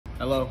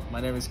Hello, my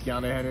name is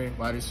Keonde,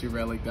 wide receiver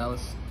at Lake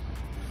Dallas.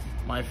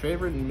 My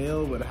favorite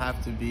meal would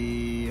have to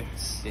be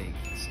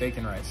steak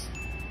and rice.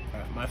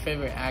 My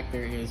favorite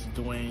actor is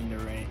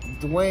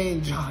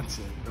Dwayne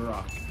Johnson, The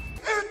Rock.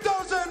 It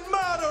doesn't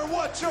matter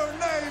what your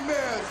name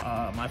is!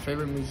 My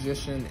favorite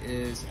musician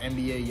is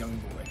NBA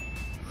Youngboy.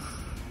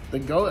 The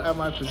GOAT at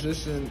my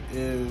position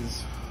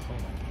is, oh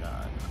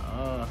my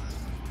God,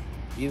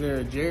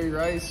 either Jerry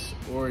Rice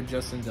or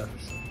Justin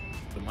Jefferson.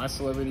 But my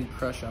celebrity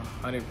crush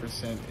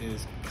 100%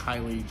 is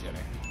Kylie Jenner.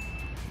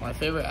 My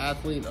favorite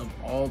athlete of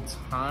all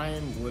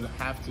time would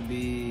have to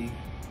be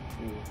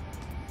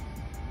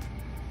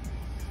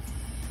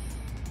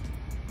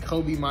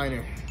Kobe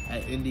Minor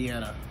at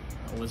Indiana.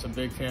 I was a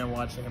big fan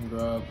watching him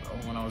grow up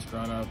when I was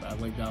growing up at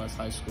Lake Dallas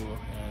High School,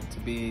 and to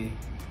be,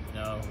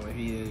 where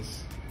he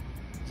is,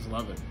 just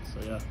love it.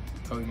 So yeah,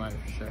 Kobe Minor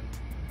for sure.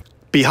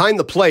 Behind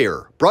the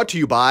Player, brought to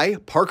you by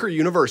Parker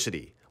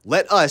University.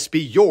 Let us be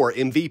your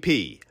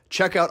MVP.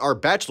 Check out our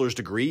bachelor's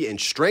degree in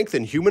strength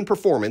and human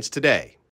performance today.